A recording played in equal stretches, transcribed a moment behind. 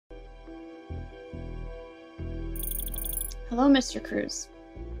Hello, Mr. Cruz.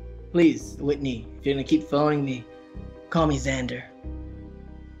 Please, Whitney, if you're gonna keep phoning me, call me Zander.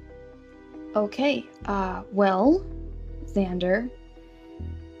 Okay, well, Zander,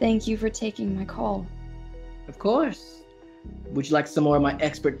 thank you for taking my call. Of course. Would you like some more of my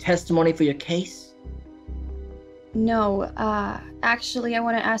expert testimony for your case? No, actually, I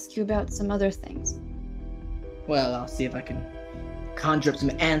want to ask you about some other things. Well, I'll see if I can conjure up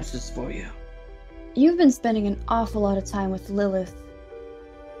some answers for you. You've been spending an awful lot of time with Lilith,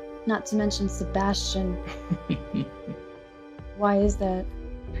 not to mention Sebastian. Why is that?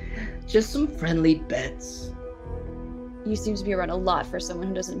 Just some friendly bets. You seem to be around a lot for someone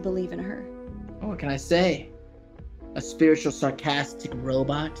who doesn't believe in her. What can I say? A spiritual, sarcastic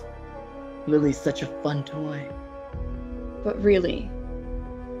robot? Lily's such a fun toy. But really,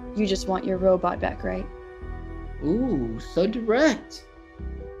 you just want your robot back, right? Ooh, so direct.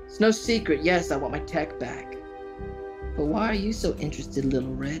 It's no secret, yes, I want my tech back. But why are you so interested,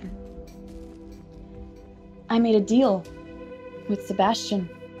 Little Red? I made a deal with Sebastian.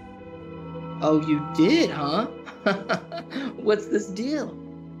 Oh, you did, huh? What's this deal?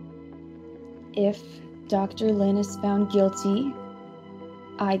 If Dr. Lin is found guilty,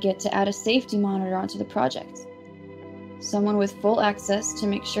 I get to add a safety monitor onto the project. Someone with full access to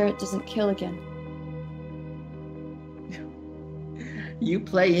make sure it doesn't kill again. You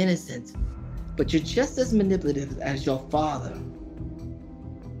play innocent, but you're just as manipulative as your father.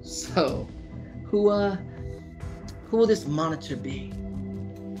 So, who will this monitor be?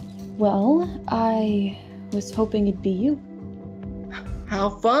 Well, I was hoping it'd be you. How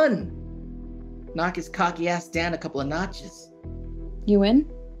fun! Knock his cocky ass down a couple of notches. You in?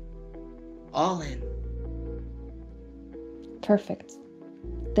 All in. Perfect.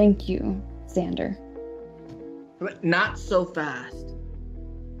 Thank you, Zander. But not so fast.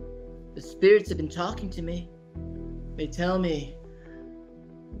 The spirits have been talking to me. They tell me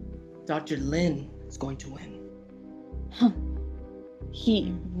Dr. Lin is going to win. Huh.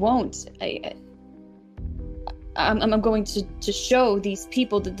 He won't. I'm going to show these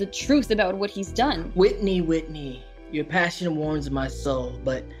people the truth about what he's done. Whitney, your passion warms my soul,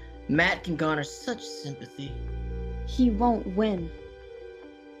 but Matt can garner such sympathy. He won't win.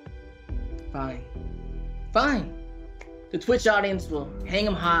 Fine. The Twitch audience will hang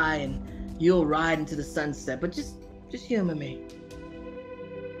him high and you'll ride into the sunset, but just humor me.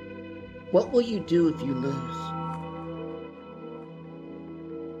 What will you do if you lose?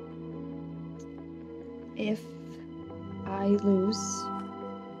 If I lose,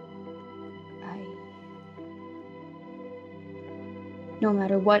 no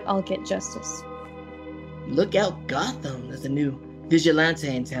matter what, I'll get justice. Look out, Gotham. There's a new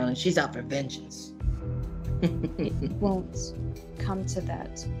vigilante in town and she's out for vengeance. It won't come to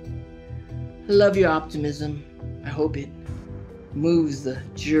that. I love your optimism. I hope it moves the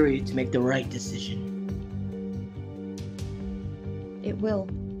jury to make the right decision. It will.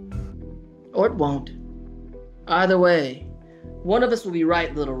 Or it won't. Either way, one of us will be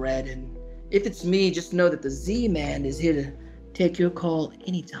right, Little Red, and if it's me, just know that the Z-Man is here to take your call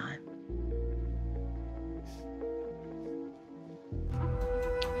anytime.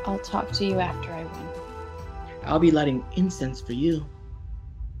 I'll talk to you after I win. I'll be lighting incense for you.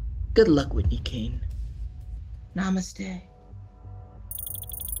 Good luck, Whitney Kane. Namaste.